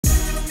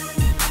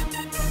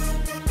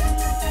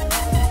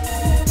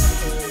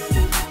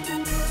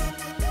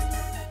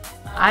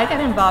I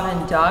got involved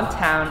in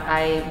DAWGTOWN.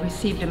 I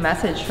received a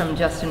message from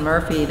Justin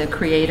Murphy, the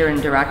creator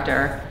and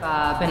director.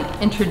 I've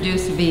been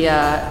introduced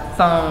via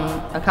phone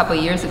a couple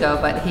years ago,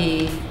 but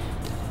he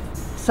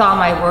saw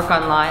my work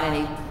online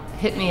and he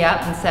hit me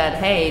up and said,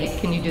 hey,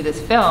 can you do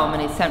this film?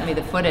 And he sent me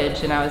the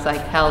footage and I was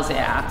like, hells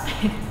yeah.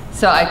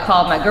 So I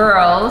called my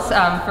girls.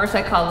 First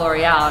I called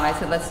Loriel and I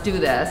said, let's do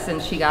this.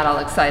 And she got all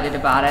excited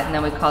about it. And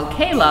then we called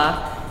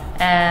Kayla.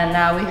 And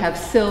now we have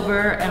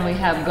silver and we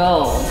have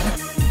gold.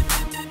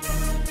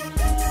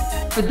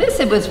 For this,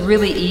 it was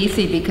really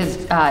easy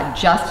because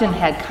Justin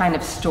had kind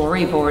of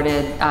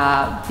storyboarded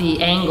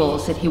the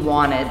angles that he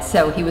wanted.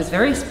 So he was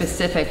very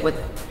specific with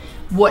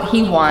what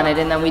he wanted,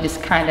 and then we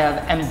just kind of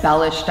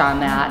embellished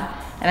on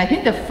that. And I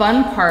think the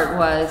fun part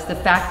was the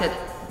fact that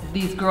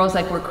these girls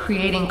like were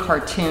creating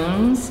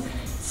cartoons.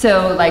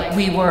 So like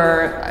we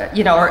were,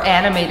 you know, or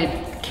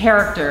animated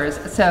characters.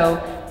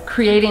 So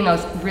creating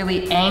those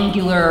really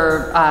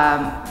angular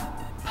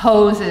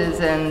poses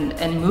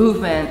and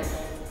movement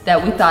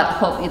that we thought,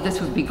 hopefully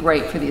this would be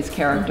great for these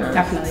characters.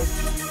 Definitely.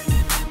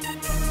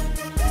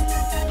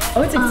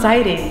 Oh, it's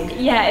exciting.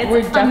 Yeah,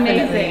 it's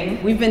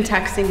amazing. We've been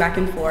texting back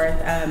and forth.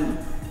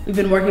 We've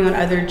been working on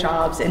other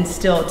jobs and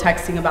still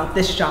texting about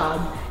this job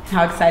and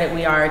how excited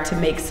we are to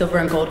make silver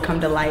and gold come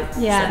to light,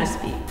 so to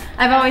speak.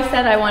 I've always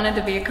said I wanted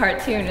to be a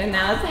cartoon and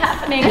now it's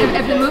happening.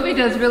 If the movie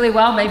does really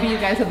well, maybe you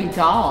guys will be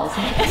dolls.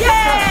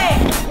 Yay!